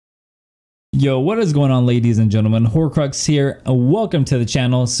Yo, what is going on, ladies and gentlemen? Hoarcrux here. Welcome to the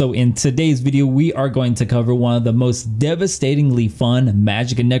channel. So in today's video, we are going to cover one of the most devastatingly fun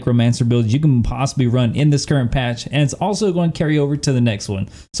magic and necromancer builds you can possibly run in this current patch, and it's also going to carry over to the next one.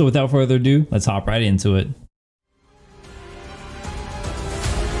 So without further ado, let's hop right into it.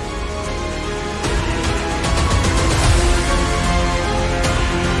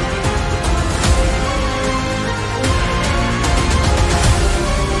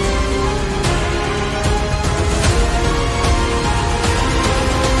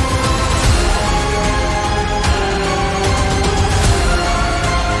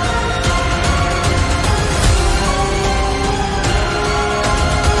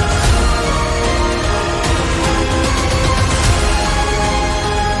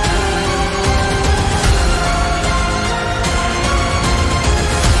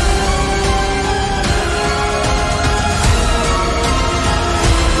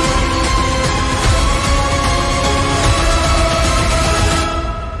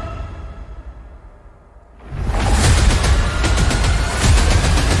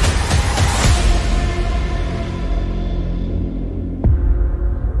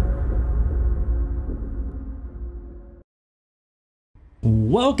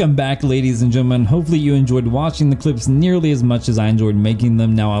 Welcome back, ladies and gentlemen. Hopefully you enjoyed watching the clips nearly as much as I enjoyed making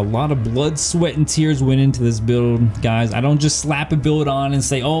them. Now, a lot of blood, sweat, and tears went into this build, guys. I don't just slap a build on and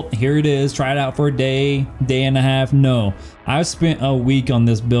say, oh, here it is, try it out for a day and a half. No, I've spent a week on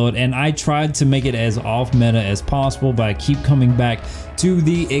this build, and I tried to make it as off meta as possible, but I keep coming back to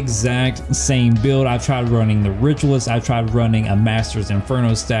the exact same build. I've tried running the Ritualist, I've tried running a Master's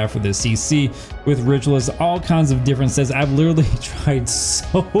Inferno staff for the CC with Ritualist, all kinds of different sets. I've literally tried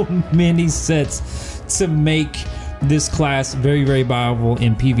so many sets to make this class very, very viable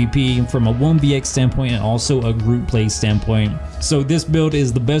in PvP from a 1vx standpoint and also a group play standpoint. So this build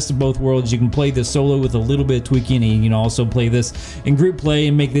is the best of both worlds. You can play this solo with a little bit of tweaking, and you can also play this in group play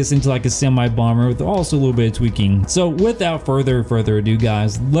and make this into like a semi-bomber with also a little bit of tweaking. So without further ado,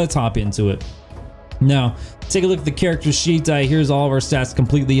 guys, let's hop into it. Now, take a look at the character sheet. Here's all of our stats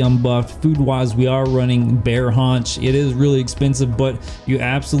completely unbuffed. Food wise, we are running Bear Haunch. It is really expensive, but you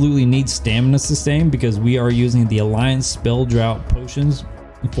absolutely need stamina sustain because we are using the Alliance Spell Drought potions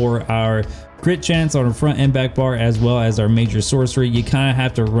for our crit chance on our front and back bar, as well as our major sorcery. You kind of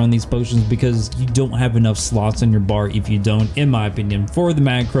have to run these potions because you don't have enough slots on your bar if you don't, in my opinion, for the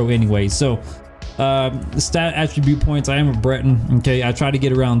macro anyway. So stat attribute points, I am a Breton. Okay, I try to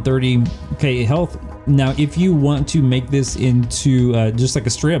get around 30k health. Now, if you want to make this into just like a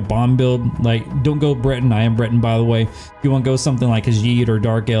straight up bomb build, like, don't go Breton. I am Breton, by the way. If you want to go something like a Khajiit or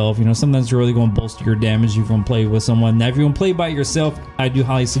Dark Elf, you know, something that's really going to bolster your damage if you want to play with someone. Now, if you want to play by yourself, I do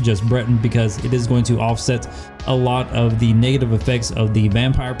highly suggest Breton because it is going to offset a lot of the negative effects of the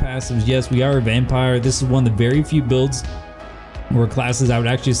vampire passives. Yes, we are a vampire. This is one of the very few builds or classes I would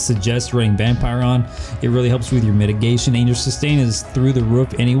actually suggest running vampire on. It really helps with your mitigation, and your sustain is through the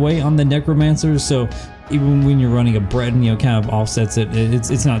roof anyway on the necromancer. So even when you're running a Breton, you know, kind of offsets it.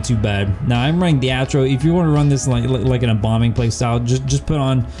 It's not too bad. Now, I'm running the Atro. If you want to run this like in a bombing play style, just put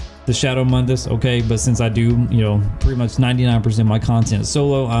on the Shadow Mundus, okay? But since I do, you know, pretty much 99% of my content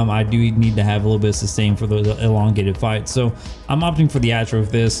solo, I do need to have a little bit of sustain for the elongated fight. So I'm opting for the Atro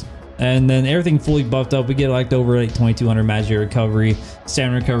with this. And then everything fully buffed up. We get like over like 2200 magic recovery.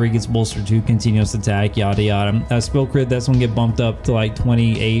 Stamina recovery gets bolstered to continuous attack, yada yada. Spell crit, that's gonna get bumped up to like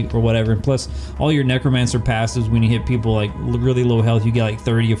 28 or whatever. Plus all your necromancer passives, when you hit people like really low health, you get like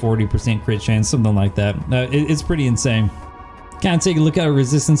 30 or 40% crit chance, something like that. It's pretty insane. Kind of take a look at our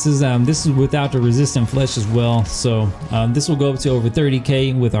resistances. This is without the resistant flesh as well. So this will go up to over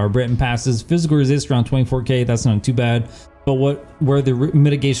 30k with our Breton passes. Physical resist around 24k. That's not too bad. But where the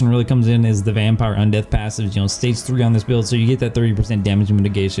mitigation really comes in is the vampire undeath passives. You know, stage 3 on this build, so you get that 30% damage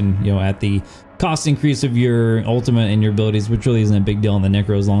mitigation, you know, at the cost increase of your ultimate and your abilities, which really isn't a big deal on the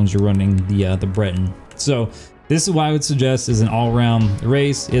necro as long as you're running the Breton. So this is what I would suggest is an all-round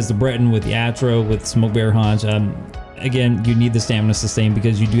race is the Breton with the Atro with Smoke Bear Haunch. Again, you need the stamina sustain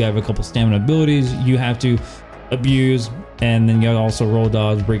because you do have a couple stamina abilities you have to abuse, and then you also roll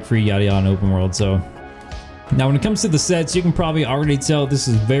dodge, break free, yada yada in open world. So now when it comes to the sets, you can probably already tell this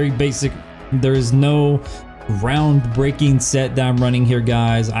is very basic. There is no groundbreaking set that I'm running here,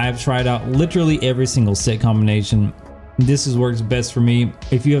 guys. I've tried out literally every single set combination. This is works best for me.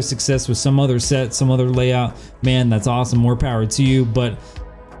 If you have success with some other set, some other layout, man, that's awesome. More power to you. But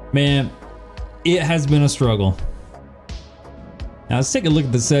man, it has been a struggle. Now let's take a look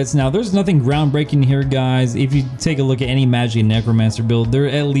at the sets. Now there's nothing groundbreaking here, guys. If you take a look at any Magic Necromancer build, they're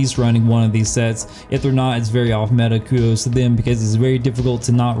at least running one of these sets. If they're not, it's very off meta. Kudos to them, because it's very difficult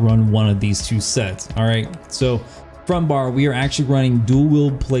to not run one of these two sets. All right, so front bar, we are actually running dual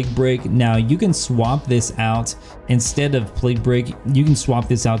wield Plague Break. Now you can swap this out. Instead of Plague Break, you can swap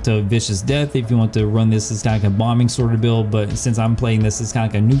this out to Vicious Death if you want to run this as kind of like a bombing sort of build. But since I'm playing this as kind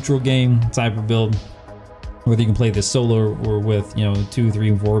of like a neutral game type of build, whether you can play this solo or with, you know, 2, 3,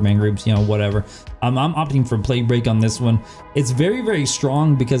 and 4 man groups, you know, whatever. I'm opting for Plague Break on this one. It's very, very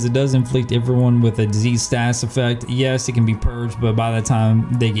strong because it does inflict everyone with a disease status effect. Yes, it can be purged, but by the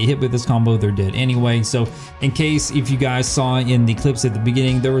time they get hit with this combo, they're dead anyway. So in case, if you guys saw in the clips at the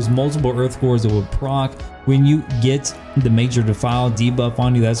beginning, there was multiple earth cores that would proc. When you get the Major Defile debuff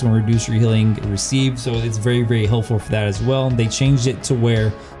on you, that's going to reduce your healing received. So it's very, very helpful for that as well. They changed it to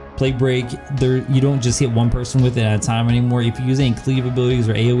where Plague Break, you don't just hit one person with it at a time anymore. If you use any cleave abilities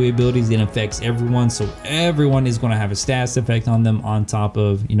or AoE abilities, it affects everyone. So everyone is going to have a status effect on them on top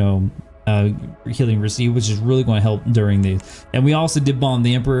of, you know, healing received, which is really going to help during these. And we also did bomb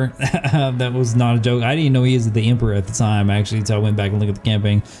the Emperor. That was not a joke. I didn't know he is the Emperor at the time, actually, until I went back and looked at the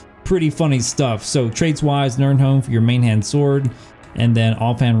campaign. Pretty funny stuff. So traits wise, Nirnhome for your main hand sword, and then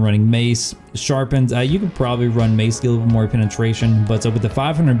offhand running mace. Sharpened, you can probably run mace, get a little more penetration, but with the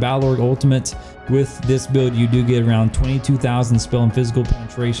 500 Balorg ultimate with this build, you do get around 22,000 spell and physical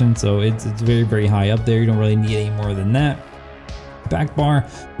penetration, so it's very, very high up there. You don't really need any more than that. Back bar,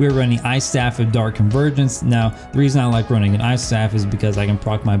 we're running Ice Staff of Dark Convergence. Now the reason I like running an Ice Staff is because I can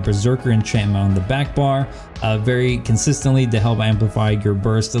proc my Berserker enchantment on the back bar very consistently to help amplify your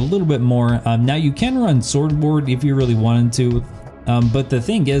burst a little bit more. Now you can run Swordboard if you really wanted to. But the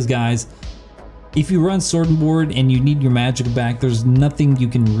thing is, guys, if you run Sword and Board and you need your magic back, there's nothing you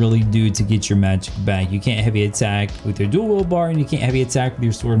can really do to get your magic back. You can't heavy attack with your dual wield bar, and you can't heavy attack with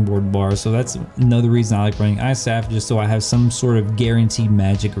your Sword and Board bar. So that's another reason I like running Ice Staff, just so I have some sort of guaranteed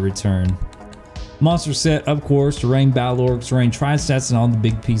magic return. Monster set, of course, running Balorgs, running Tri-Stats and all the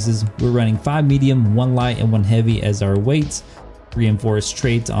big pieces. We're running 5 medium, 1 light, and 1 heavy as our weights. Reinforced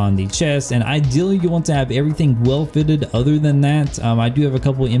trait on the chest, and ideally you want to have everything well fitted. Other than that, I do have a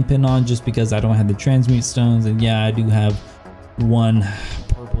couple impin on just because I don't have the transmute stones, and yeah, I do have 1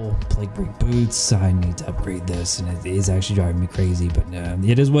 purple Plague Break boots. I need to upgrade this, and it is actually driving me crazy, but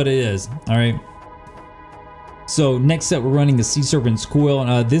it is what it is. All right, so next set we're running the Sea Serpent's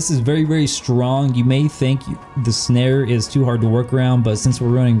Coil. This is very, very strong. You may think the snare is too hard to work around, but since we're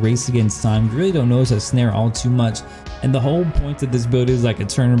running Race Against Time, you really don't notice that snare all too much. And the whole point of this build is like a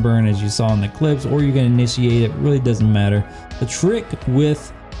turn and burn, as you saw in the clips, or you're going to initiate it. Really doesn't matter. The trick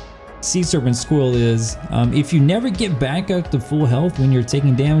with Sea Serpent's Coil is if you never get back up to full health when you're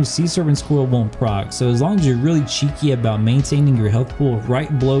taking damage, Sea Serpent's Coil won't proc. So as long as you're really cheeky about maintaining your health pool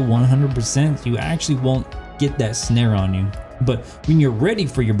right below 100%, you actually won't get that snare on you. But when you're ready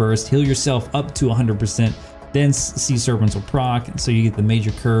for your burst, heal yourself up to 100%. Then Sea Serpents will proc, so you get the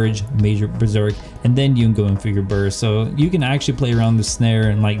Major Courage, Major Berserk, and then you can go in for your burst. So you can actually play around the snare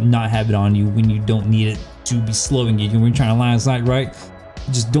and like not have it on you when you don't need it to be slowing you. When you're trying to line of sight, right?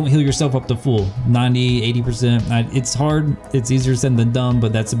 Just don't heal yourself up to full 90, 80%. It's hard, it's easier said than done,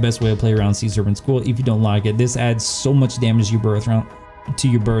 but that's the best way to play around Sea Serpent's Coil if you don't like it. This adds so much damage to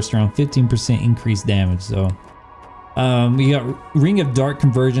your burst, around 15% increased damage. So we got Ring of Dark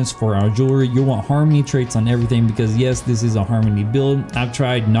Convergence for our jewelry. You want harmony traits on everything because yes, this is a harmony build. I've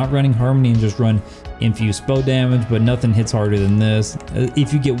tried not running harmony and just run infused spell damage, but nothing hits harder than this.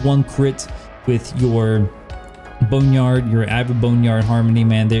 If you get 1 crit with your Boneyard, your Avid Boneyard Harmony,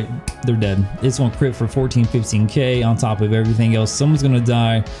 man, they're dead. It's gonna crit for 14-15k on top of everything else. Someone's gonna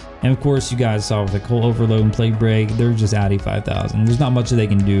die. And of course, you guys saw with the Cold Overload and Plague Break, they're just out 5,000. There's not much that they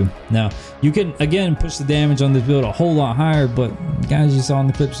can do. Now, you can, again, push the damage on this build a whole lot higher, but guys, you saw in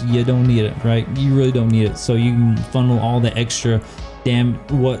the clips, you don't need it, right? You really don't need it. So you can funnel all the extra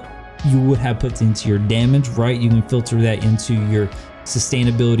what you would have put into your damage, right? You can filter that into your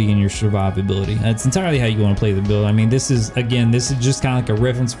sustainability and your survivability. That's entirely how you want to play the build. I mean, this is just kind of like a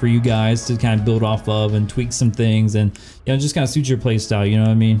reference for you guys to kind of build off of and tweak some things, and you know, just kind of suit your play style, you know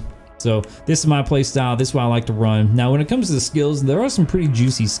what I mean? So this is my play style. This is what I like to run. Now when it comes to the skills, there are some pretty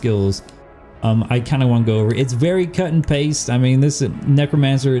juicy skills I kind of want to go over. It's very cut and paste. I mean, this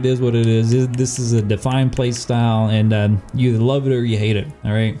Necromancer, it is what it is. This is a defined play style, and you either love it or you hate it.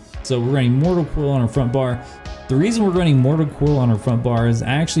 All right, so we're running Mortal Coil on our front bar. The reason we're running Mortal Coil on our front bar is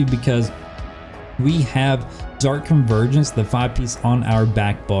actually because we have Dark Convergence, the 5-piece on our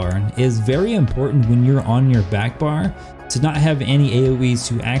back bar. It is very important when you're on your back bar to not have any AoEs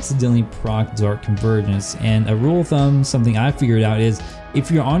to accidentally proc Dark Convergence. And a rule of thumb, something I figured out, is if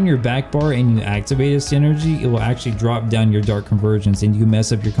you're on your back bar and you activate a synergy, it will actually drop down your Dark Convergence and you can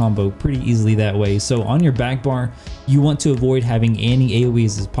mess up your combo pretty easily that way. So on your back bar, you want to avoid having any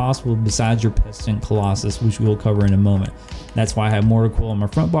AoEs as possible besides your Pestilent Colossus, which we'll cover in a moment. That's why I have Mortal Coil on my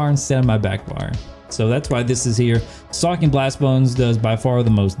front bar instead of my back bar. So that's why this is here. Stalking Blast Bones does by far the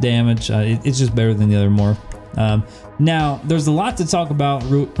most damage. It's just better than the other morph. Now, there's a lot to talk about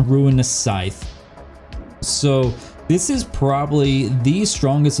Ruinous Scythe. So this is probably the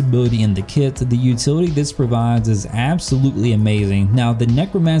strongest ability in the kit. The utility this provides is absolutely amazing. Now, the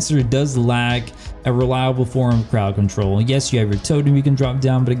Necromancer does lack a reliable form of crowd control. Yes, you have your totem you can drop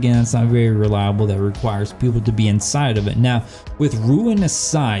down, but again, it's not very reliable. That requires people to be inside of it. Now, with Ruinous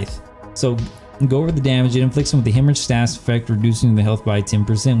Scythe, so go over the damage. It inflicts them with the Hemorrhage Status effect, reducing the health by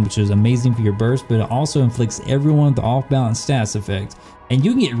 10%, which is amazing for your burst, but it also inflicts everyone with the off-balance status effect. And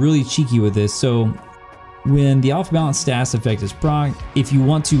you can get really cheeky with this. So when the off-balance status effect is proc, if you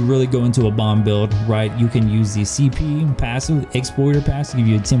want to really go into a bomb build, right, you can use the CP passive, Exploiter passive, to give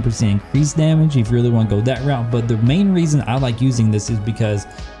you a 10% increased damage if you really want to go that route. But the main reason I like using this is because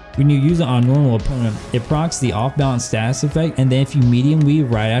when you use it on a normal opponent, it procs the off-balance status effect, and then if you medium weave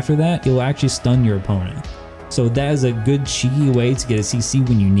right after that, it will actually stun your opponent. So that is a good cheeky way to get a CC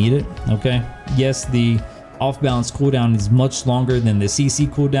when you need it, okay? Yes, the off-balance cooldown is much longer than the CC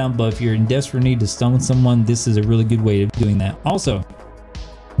cooldown, but if you're in desperate need to stun someone, this is a really good way of doing that. Also,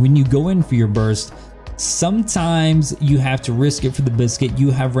 when you go in for your burst, sometimes you have to risk it for the biscuit.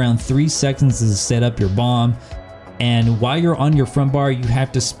 You have around 3 seconds to set up your bomb, and while you're on your front bar, you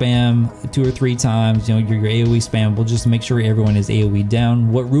have to spam 2 or 3 times, you know, your AoE spammable, just to make sure everyone is AoE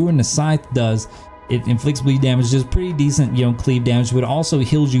down. What Ruinous Scythe does, it inflicts bleed damage, just pretty decent, you know, cleave damage, but it also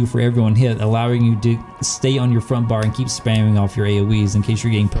heals you for everyone hit, allowing you to stay on your front bar and keep spamming off your AoEs in case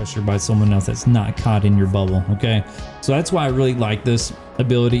you're getting pressured by someone else that's not caught in your bubble, okay? So that's why I really like this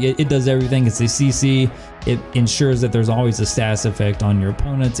ability. It does everything. It's a CC. It ensures that there's always a status effect on your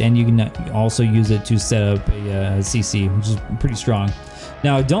opponents, and you can also use it to set up a CC, which is pretty strong.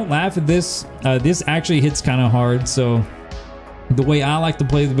 Now, don't laugh at this. This actually hits kind of hard, so the way I like to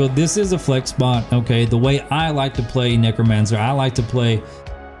play the build, this is a flex spot, okay? The way I like to play Necromancer, I like to play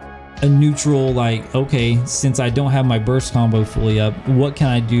a neutral, like, okay, since I don't have my burst combo fully up, what can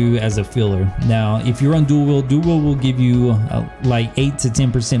I do as a filler? Now, if you're on dual wheel will give you like 8 to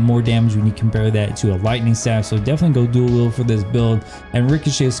 10% more damage when you compare that to a lightning staff, so definitely go dual wheel for this build. And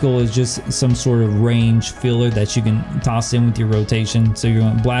Ricochet Skull is just some sort of range filler that you can toss in with your rotation. So you're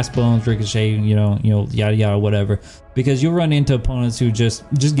going Blast Bones, Ricochet, you know, yada yada, whatever, because you'll run into opponents who just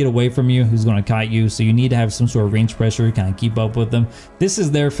get away from you, who's going to kite you, so you need to have some sort of range pressure to kind of keep up with them. This is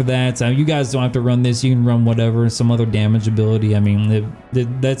there for that. You guys don't have to run this. You can run whatever, some other damage ability. I mean,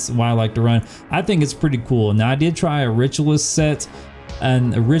 that's why I like to run. I think it's pretty cool. Now, I did try a Ritualist set,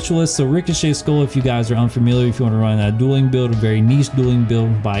 and a Ritualist, so Ricochet Skull, if you guys are unfamiliar, if you want to run a dueling build, a very niche dueling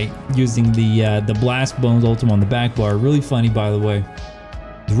build by using the Blast Bones ultimate on the back bar. Really funny, by the way.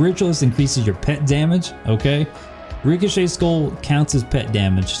 The Ritualist increases your pet damage, okay? Ricochet Skull counts as pet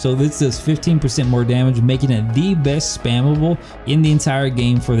damage, so this does 15% more damage, making it the best spammable in the entire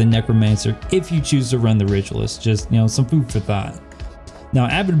game for the Necromancer if you choose to run the Ritualist. Just, you know, some food for thought. Now,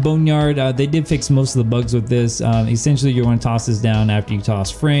 Avid Boneyard, they did fix most of the bugs with this. Essentially, you're going to toss this down after you toss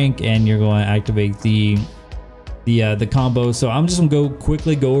Frank, and you're going to activate the combo. So I'm just gonna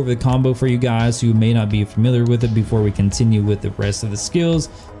quickly go over the combo for you guys who may not be familiar with it before we continue with the rest of the skills,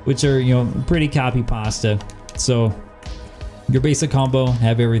 which are, you know, pretty copy pasta. So your basic combo,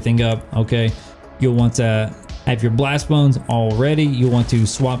 have everything up, okay? You'll want to have your Blast Bones all ready. You'll want to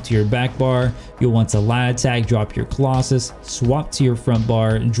swap to your back bar. You'll want to light attack, drop your Colossus, swap to your front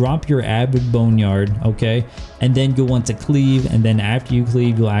bar, drop your Avid Boneyard, okay? And then you'll want to cleave, and then after you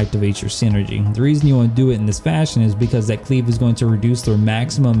cleave, you'll activate your synergy. The reason you want to do it in this fashion is because that cleave is going to reduce their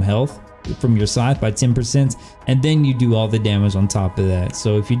maximum health from your scythe by 10%, and then you do all the damage on top of that.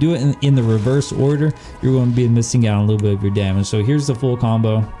 So if you do it in the reverse order, you're going to be missing out on a little bit of your damage. So here's the full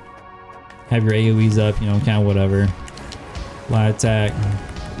combo. Have your AoEs up, you know, kind of whatever. Light attack,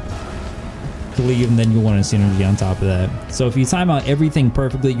 cleave, and then you want a synergy on top of that. So if you time out everything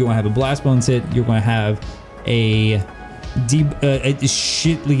perfectly, you're going to have a Blast Bones hit, you're going to have a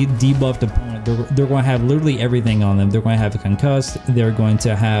shitly debuffed opponent. They're going to have literally everything on them. They're going to have a concussed, they're going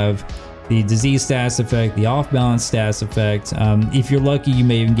to have the disease status effect, the off balance status effect. If you're lucky, you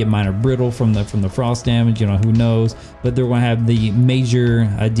may even get minor brittle from the frost damage, you know, who knows. But they're going to have the major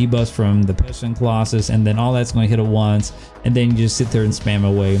debuffs from the Pestilent Colossus, and then all that's going to hit at once, and then you just sit there and spam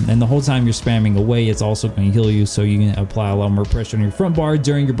away. And the whole time you're spamming away, it's also going to heal you, so you can apply a lot more pressure on your front bar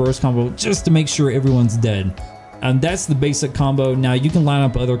during your burst combo just to make sure everyone's dead. That's the basic combo. Now you can line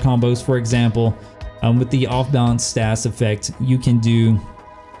up other combos. For example, with the off balance status effect, you can do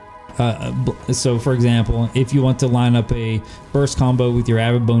so for example, if you want to line up a burst combo with your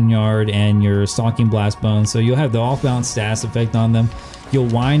Avid Boneyard and your Stalking Blast Bone, so you'll have the off balance status effect on them. You'll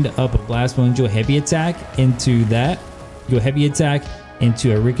wind up a Blast Bone, you'll heavy attack into that, you'll heavy attack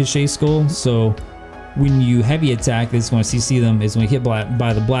into a Ricochet Skull. So when you heavy attack, it's going to CC them, it's going to hit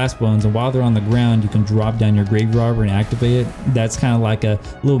by the Blast Bones, and while they're on the ground, you can drop down your Grave Robber and activate it. That's kind of like a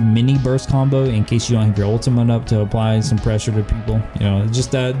little mini burst combo in case you don't have your ultimate up to apply some pressure to people. You know,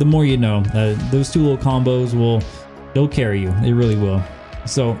 just the more you know. Those two little combos they'll carry you. They really will.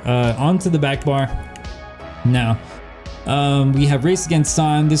 So onto the back bar. Now, we have Race Against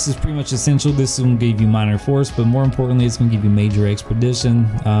Time. This is pretty much essential. This is going to give you minor force, but more importantly, it's going to give you major expedition.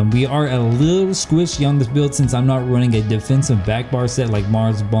 We are a little squishy on this build since I'm not running a defensive back bar set like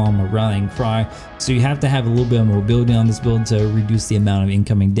Mars Bomb or Rallying Cry. So you have to have a little bit of mobility on this build to reduce the amount of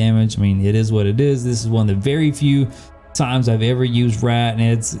incoming damage. I mean, it is what it is. This is one of the very few times I've ever used Rat,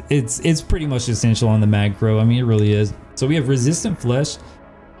 and it's pretty much essential on the macro. I mean, it really is. So we have Resistant Flesh.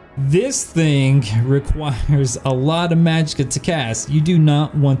 This thing requires a lot of magicka to cast. You do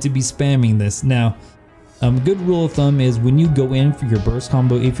not want to be spamming this. Now, good rule of thumb is when you go in for your burst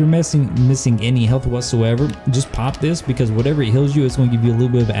combo, if you're missing any health whatsoever, just pop this, because whatever it heals you, it's going to give you a little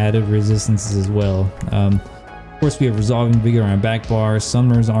bit of added resistance as well. Of course, we have Resolving Vigor on our back bar,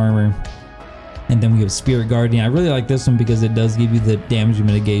 Summoner's Armor, and then we have Spirit Guardian. I really like this one because it does give you the damage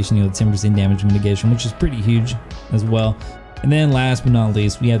mitigation, you know, 10% damage mitigation, which is pretty huge as well. And then last but not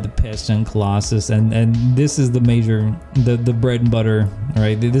least, we have the Pestilent Colossus, and this is the major, the bread and butter. All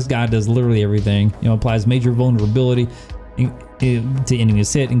right, this guy does literally everything. You know, applies major vulnerability to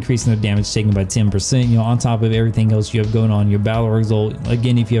enemies hit, increasing their damage taken by 10%. You know, on top of everything else you have going on, your battle result.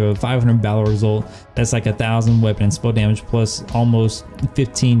 Again, if you have a 500 battle result, that's like 1,000 weapon and spell damage plus almost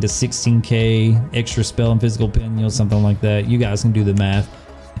 15 to 16k extra spell and physical pin. You know, something like that. You guys can do the math.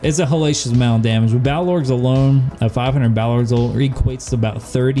 It's a hellacious amount of damage. With Battle Orgs alone, a 500 Battle Orgs equates to about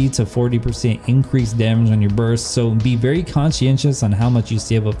 30 to 40% increased damage on your burst. So be very conscientious on how much you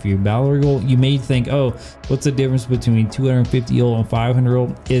save up for your Battle Org. You may think, oh, what's the difference between 250 ult and 500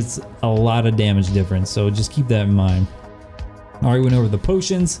 ult? It's a lot of damage difference. So just keep that in mind. All right, we went over the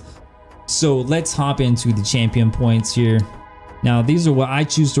potions. So let's hop into the champion points here. Now, these are what I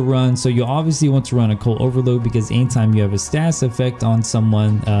choose to run. So you obviously want to run a Cult Overload, because anytime you have a status effect on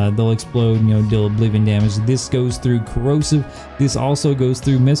someone, they'll explode, you know, deal oblivion damage. This goes through Corrosive. This also goes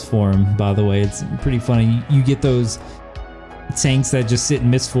through Mistform, by the way. It's pretty funny. You get those tanks that just sit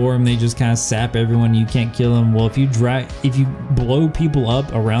in Mistform, they just kind of sap everyone, you can't kill them. Well, if you blow people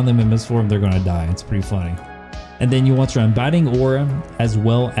up around them in Mistform, they're going to die. It's pretty funny. And then you want to run Biting Aura as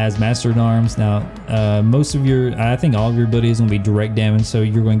well as Mastered Arms. Now, I think all of your abilities are going to be direct damage, so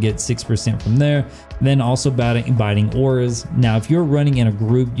you're going to get 6% from there. And then also biting Auras. Now, if you're running in a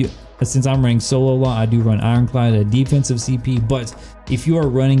group, since I'm running solo a lot, I do run Ironclad, a defensive CP. But if you are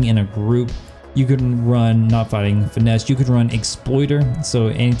running in a group, you can run, not fighting finesse, you could run Exploiter. So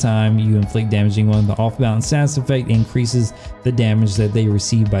anytime you inflict damage on anyone, the off balance status effect increases the damage that they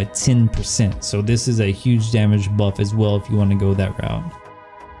receive by 10%. So this is a huge damage buff as well if you want to go that route.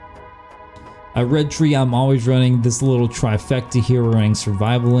 Red Tree, I'm always running this little trifecta here. We're running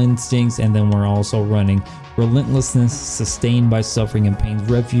Survival Instincts, and then we're also running Relentlessness, Sustained by Suffering, and Pain's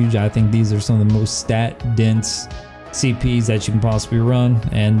Refuge. I think these are some of the most stat dense CPs that you can possibly run,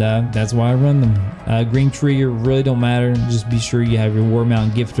 and that's why I run them. Green Tree really don't matter. Just be sure you have your War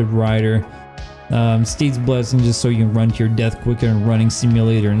Mount, Gifted Rider, Steed's Blessing, just so you can run to your death quicker, and Running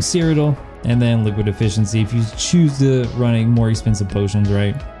Simulator and Cyrodiil, and then Liquid Efficiency if you choose to running more expensive potions,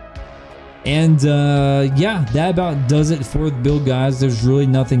 right? And yeah, that about does it for the build, guys. There's really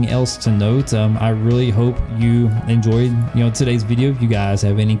nothing else to note. I really hope you enjoyed, today's video. If you guys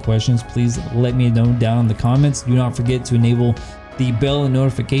have any questions, please let me know down in the comments. Do not forget to enable the bell and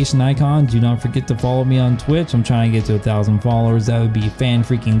notification icon. Do not forget to follow me on Twitch. I'm trying to get to 1,000 followers. That would be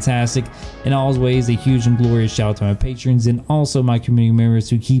fan-freaking-tastic. And always a huge and glorious shout out to my patrons and also my community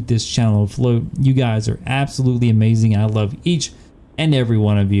members who keep this channel afloat. You guys are absolutely amazing. I love each and every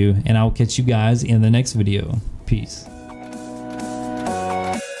one of you, and I'll catch you guys in the next video. Peace.